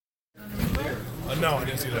No, I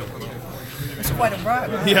didn't see that. It's quite a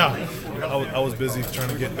run. Yeah, I was busy trying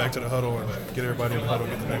to get back to the huddle and get everybody in the huddle,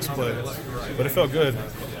 get the next play. But it felt good.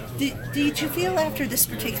 Did you feel after this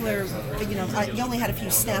particular, you only had a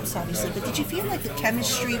few snaps, obviously, but did you feel like the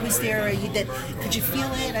chemistry was there? Could you feel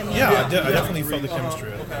it? I mean, I definitely felt the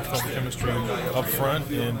chemistry. I felt the chemistry up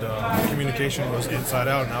front, and communication was inside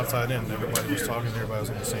out and outside in. Everybody was talking, everybody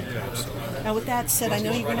was on the same page. So. Now, with that said, I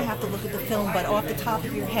know you're going to have to look at the film, but off the top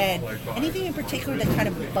of your head, anything in particular that kind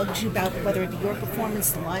of bugs you about whether it be your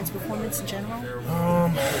performance, the line's performance in general?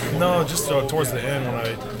 No, just towards the end when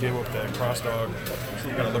I gave up that cross dog,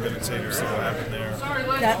 you got to look at the tape and see what happened there.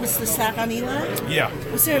 That was the sack on Eli? Yeah.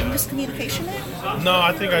 Was there a miscommunication there? No,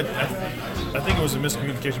 I think it was a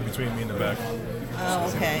miscommunication between me and the back.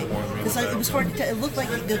 Oh, okay. Because it was hard to tell. It looked like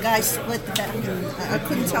the guy split the back, and I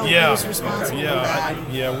couldn't tell who was responsible for that.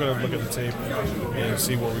 We're going to look at the tape and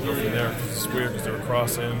see where we go from there. It's weird because they were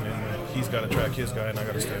crossing, and he's got to track his guy, and I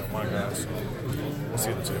got to stay on my guy. So we'll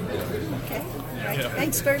see the tape. Okay.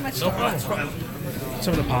 Thanks very much. No problem.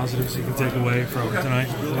 Some of the positives you can take away from tonight.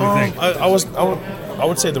 What do you think? I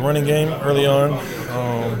would say the running game early on.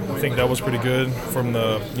 I think that was pretty good from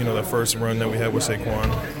the first run that we had with Saquon.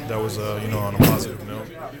 That was on a positive note.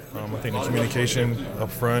 I think the communication up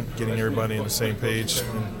front, getting everybody on the same page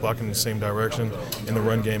and blocking in the same direction in the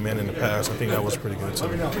run game and in the pass, I think that was pretty good too.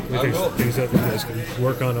 Things that you guys can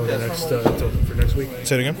work on over the next for next week?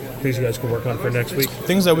 Say it again. Things you guys can work on for next week?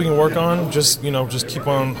 Things that we can work on, just keep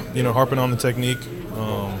on harping on the technique,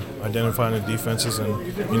 identifying the defenses,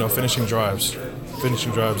 and finishing drives.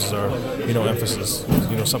 Finishing drives is our emphasis.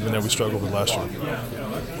 Something that we struggled with last year.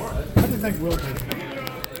 What do you think Will did?